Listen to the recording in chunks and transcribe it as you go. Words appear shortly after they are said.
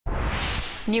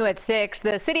New at 6,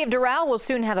 the city of Doral will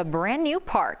soon have a brand new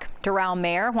park. Doral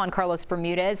Mayor Juan Carlos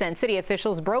Bermudez and city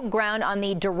officials broke ground on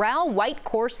the Doral White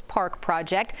Course Park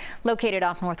project located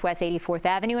off Northwest 84th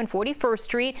Avenue and 41st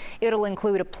Street. It'll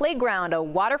include a playground, a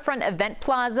waterfront event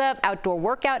plaza, outdoor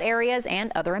workout areas,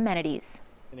 and other amenities.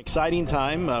 An exciting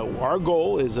time. Our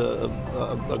goal is a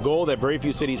goal that very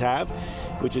few cities have,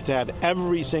 which is to have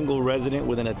every single resident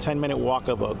within a 10-minute walk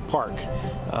of a park.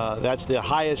 That's the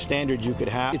highest standard you could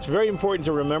have. It's very important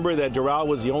to remember that Doral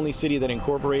was the only city that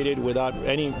incorporated without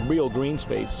any real green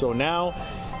space. So now,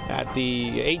 at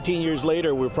the 18 years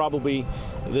later, we're probably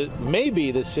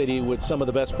maybe the city with some of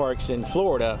the best parks in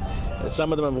Florida.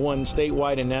 Some of them have won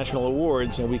statewide and national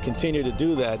awards, and we continue to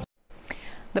do that.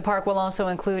 The park will also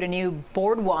include a new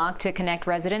boardwalk to connect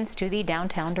residents to the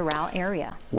downtown Doral area.